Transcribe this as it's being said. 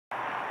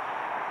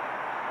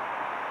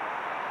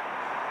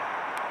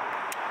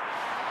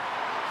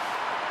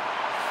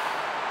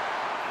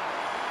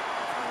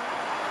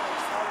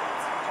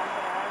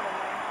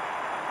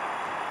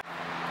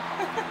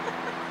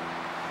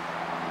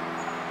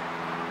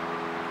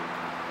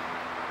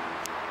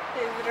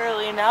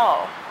literally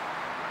know.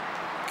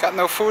 Got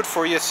no food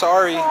for you,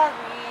 sorry. Sorry.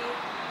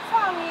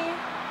 Sorry.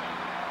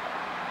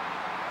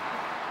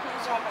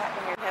 Please don't back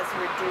me. It has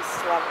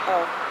reduced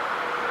level.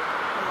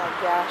 Oh my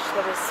gosh,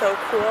 that is so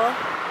cool.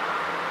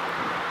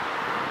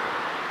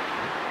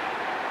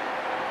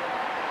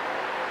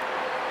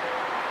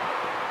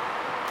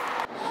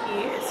 He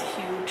is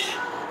huge.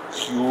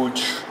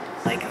 Huge.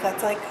 Like,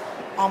 that's like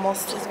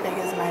almost as big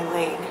as my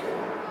leg.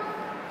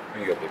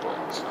 You got big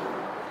legs.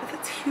 But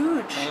that's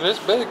huge. It is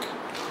big.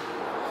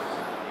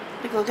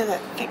 Like, look at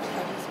that thick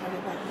legs. What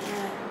about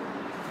that?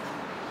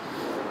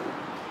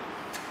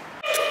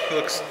 He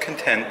looks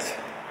content. He's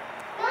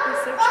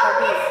so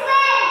chubby.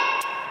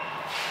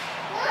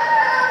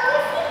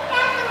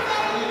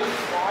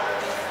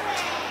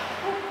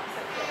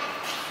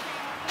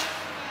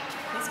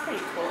 He's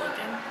pretty cool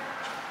looking.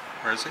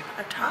 Where is he?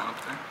 Up top. Oh, up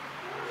there.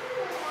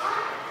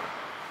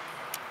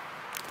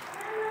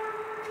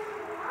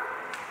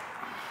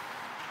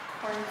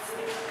 Corn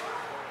snake.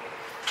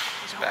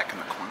 He's back in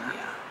the corner.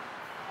 Yeah.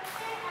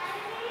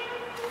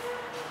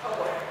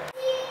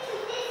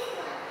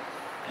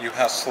 You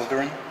have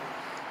Slytherin?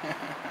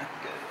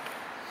 Good.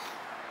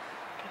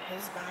 Look at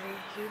his body.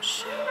 Huge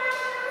shoe.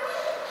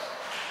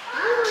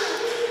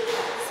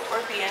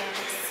 Scorpions.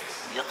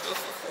 Yuck.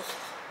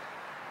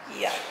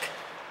 Yuck.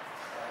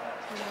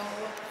 No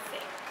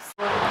thanks.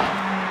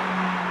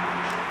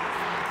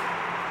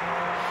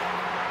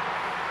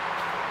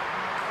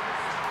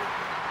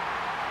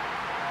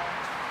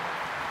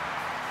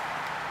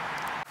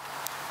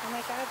 Oh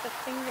my god, the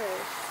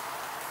fingers.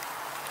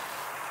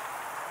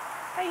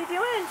 How you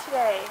doing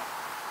today?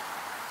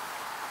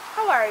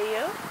 How are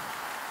you?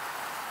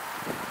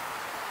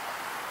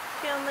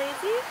 Feeling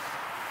lazy?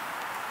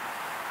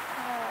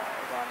 Oh,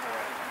 I love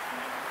her.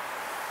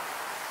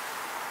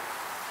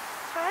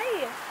 Hi.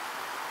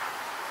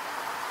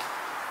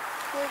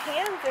 Your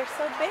hands are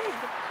so big.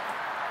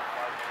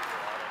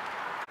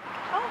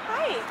 Oh,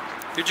 hi.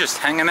 You're just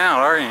hanging out,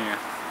 aren't you?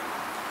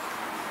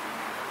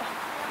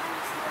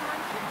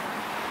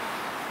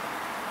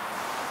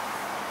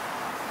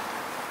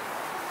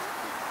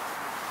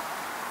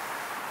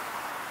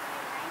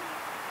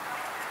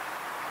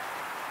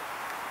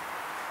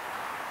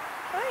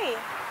 Hi.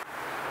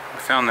 We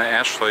found the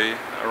Ashley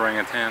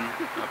orangutan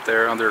up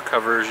there under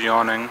covers,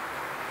 yawning.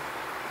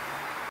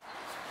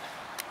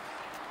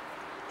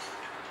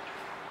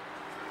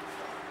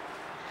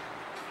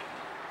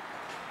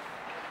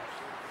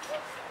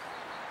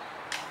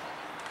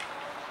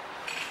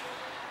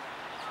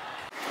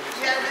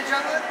 Yeah, the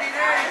jungle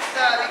theater is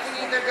we can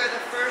either go the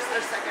first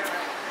or second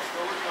round.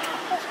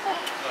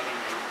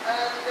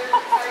 There's a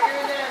tiger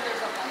in there and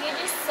there's a lion. You're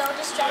just so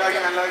distracted.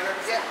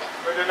 Yeah.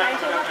 Can I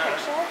take a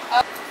picture?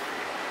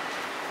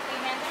 Your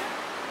hand there?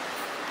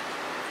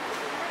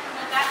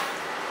 Like that?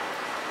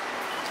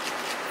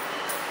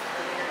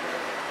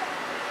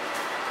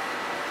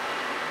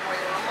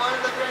 Wait, one more.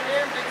 Look right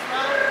here. Big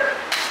smile.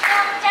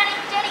 No,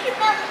 Jenny,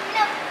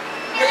 no.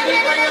 Maybe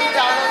bring him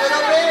down a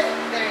little bit.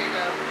 There you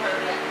go.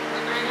 Perfect.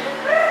 Look right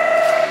here.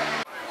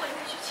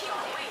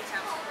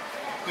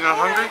 You not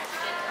hungry?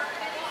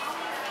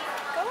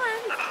 Go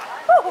on.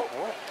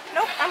 Oh.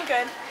 Nope, I'm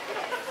good.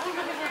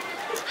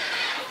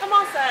 I'm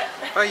all set.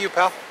 How about you,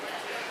 pal?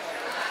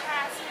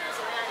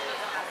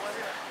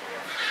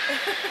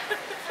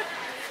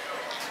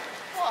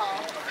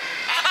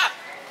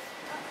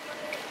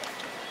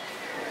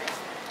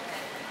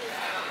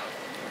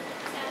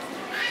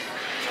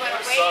 You want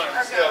to wait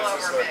or go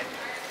over a bit?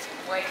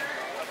 Wait.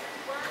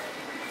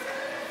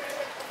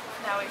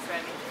 Now he's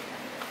ready.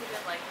 He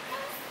did like.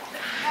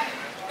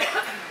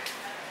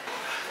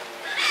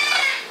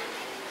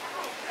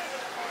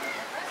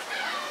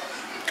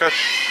 Good.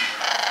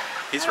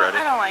 He's ready.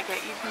 I don't like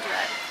it. You can do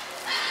it.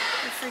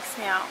 It freaks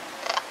me out.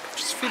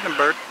 Just feed the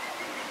bird.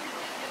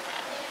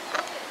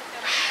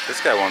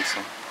 This guy wants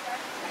some. Do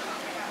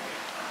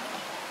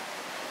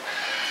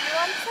you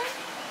want some?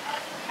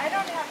 I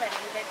don't have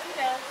any, but he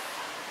does.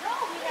 No,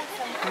 he has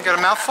some. You got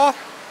a mouthful?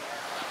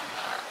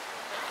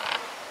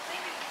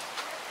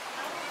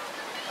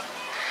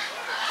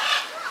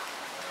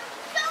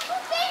 Don't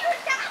put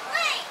fingers that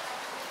way.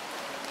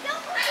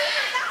 Don't put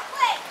fingers that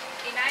way.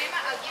 Okay,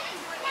 Naima, I'll give it to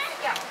you.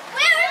 Go.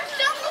 Where is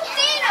Double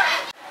Dino?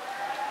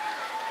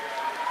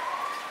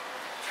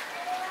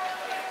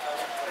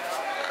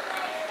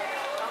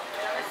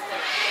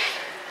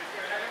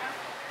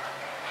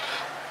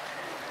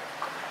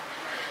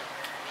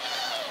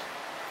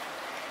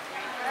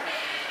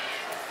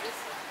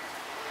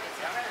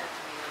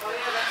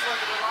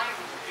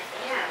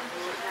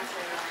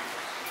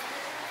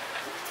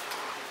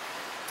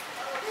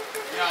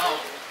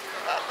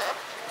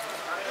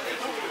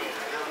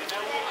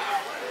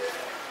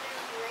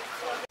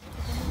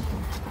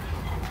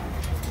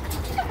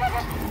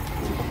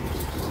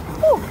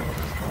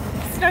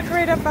 Snuck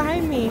right up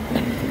behind me.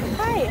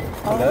 Hi.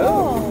 Hello.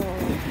 Oh,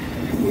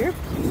 you're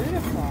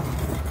beautiful.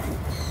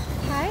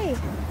 Hi.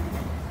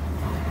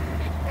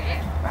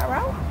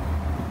 Wow.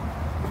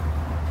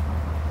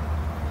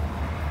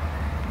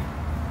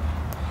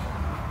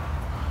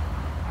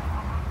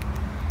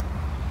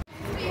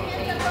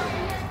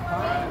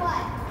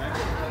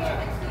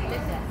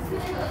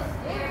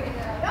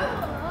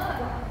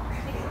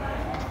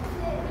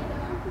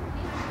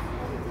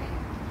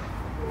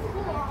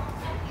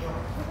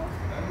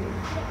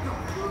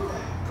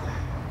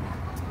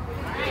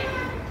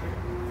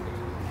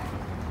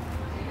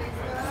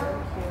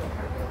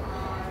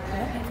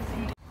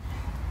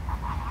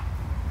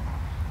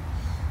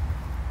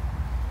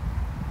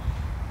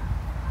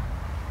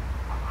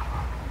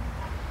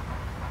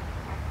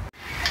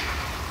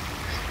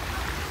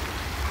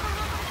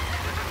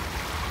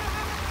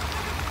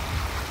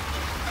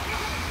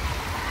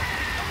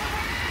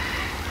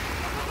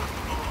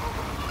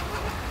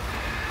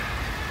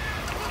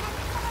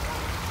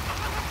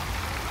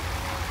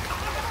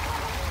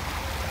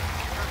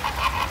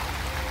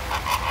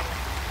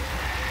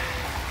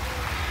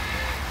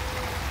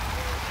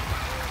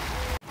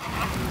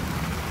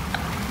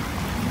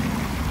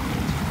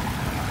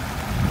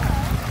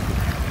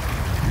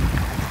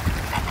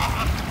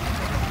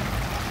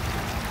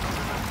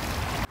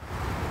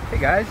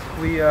 guys,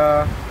 we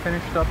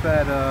finished up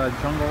at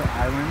Jungle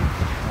Island,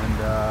 and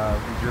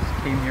we just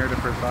came here to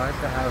Versailles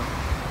to have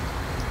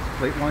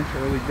late lunch,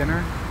 early dinner.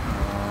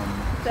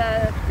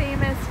 The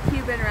famous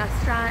Cuban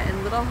restaurant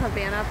in Little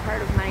Havana,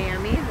 part of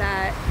Miami,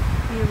 that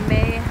you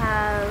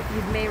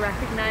may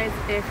recognize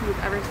if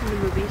you've ever seen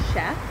the movie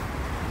Chef.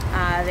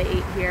 They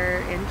ate here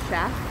in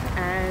Chef,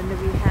 and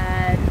we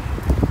had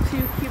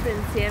 2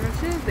 Cuban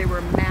sandwiches. They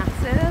were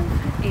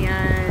massive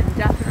and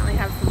definitely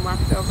have some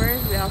leftovers.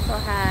 We also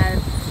had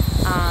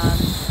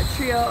a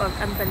trio of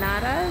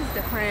empanadas,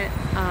 different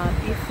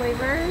beef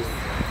flavors,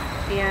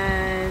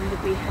 and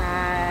we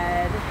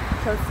had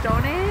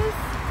tostones,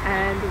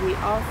 and we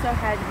also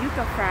had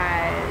yuca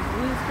fries.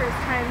 Lou's first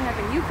time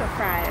having yuca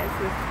fries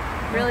with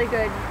really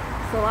good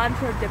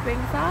cilantro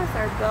dipping sauce.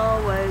 Our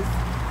bill was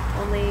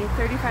only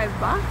 35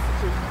 bucks,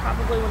 which is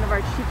probably one of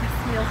our cheapest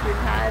meals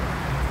we've had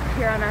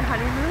here on our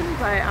honeymoon,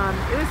 but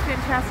it was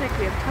fantastic.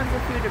 We have tons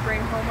of food to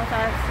bring home with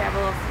us to have a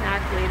little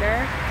snack later,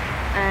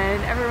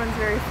 and everyone's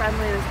very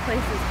friendly. This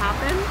place is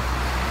hopping,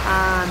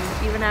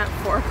 even at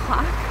 4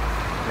 o'clock.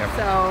 Yep.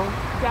 So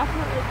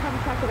definitely come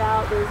check it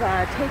out. There's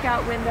a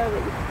takeout window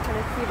that you can kind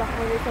of see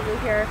behind us over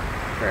here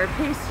for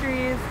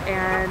pastries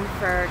and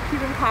for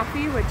Cuban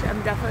coffee, which I'm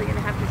definitely going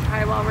to have to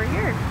try while we're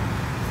here.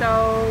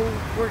 So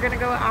we're going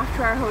to go off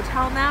to our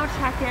hotel now,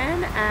 check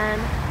in, and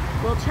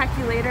we'll check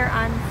you later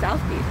on South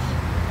Beach.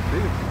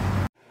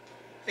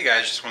 Hey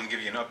guys, just want to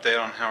give you an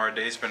update on how our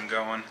day's been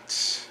going.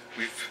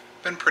 We've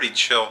been pretty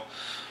chill.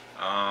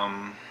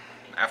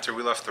 After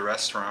we left the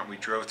restaurant, we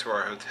drove to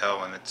our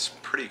hotel, and it's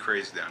pretty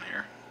crazy down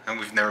here. And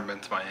we've never been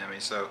to Miami,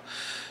 so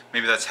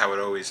maybe that's how it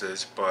always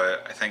is.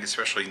 But I think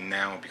especially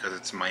now, because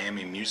it's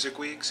Miami Music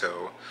Week,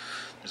 so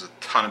there's a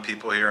ton of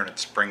people here, and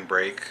it's spring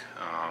break.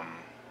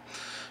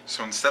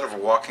 So instead of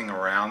walking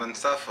around and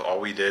stuff, all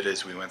we did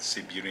is we went to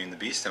see Beauty and the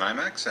Beast in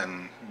IMAX,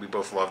 and we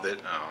both loved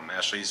it.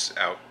 Ashley's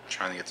out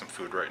trying to get some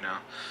food right now.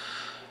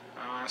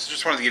 So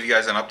just wanted to give you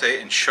guys an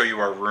update and show you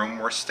our room.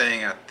 We're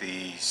staying at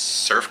the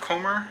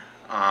Surfcomber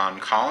on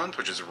Collins,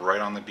 which is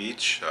right on the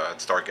beach.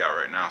 It's dark out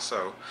right now,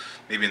 so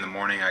maybe in the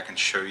morning I can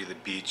show you the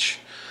beach.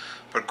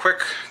 But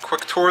quick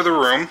tour of the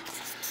room.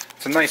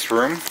 It's a nice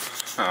room.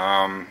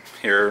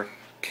 Here,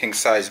 king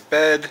size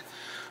bed.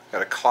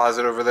 Got a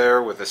closet over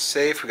there with a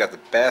safe. We got the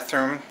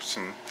bathroom,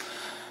 some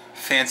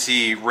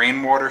fancy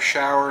rainwater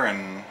shower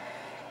and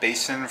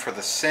basin for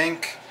the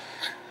sink,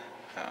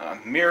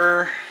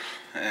 mirror,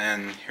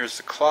 and here's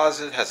the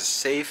closet. Has a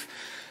safe.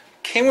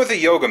 Came with a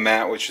yoga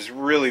mat, which is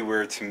really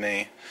weird to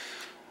me.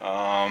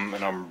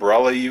 An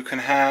umbrella you can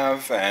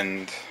have,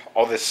 and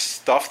all this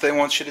stuff they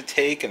want you to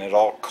take, and it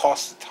all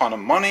costs a ton of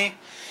money.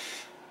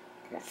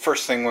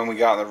 First thing when we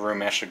got in the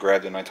room, Ashley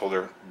grabbed it, and I told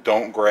her,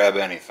 don't grab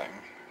anything,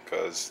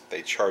 because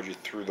they charge you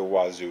through the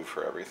wazoo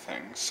for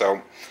everything.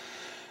 So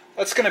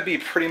that's going to be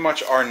pretty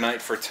much our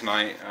night for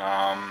tonight.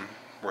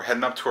 We're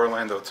heading up to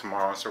Orlando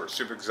tomorrow, so we're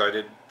super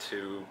excited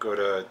to go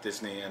to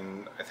Disney,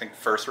 and I think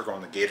first we're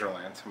going to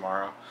Gatorland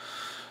tomorrow.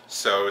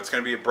 So it's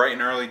going to be a bright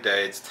and early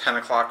day. It's 10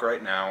 o'clock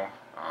right now,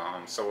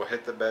 so we'll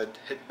hit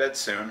bed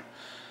soon,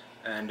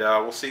 and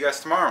we'll see you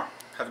guys tomorrow.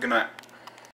 Have a good night.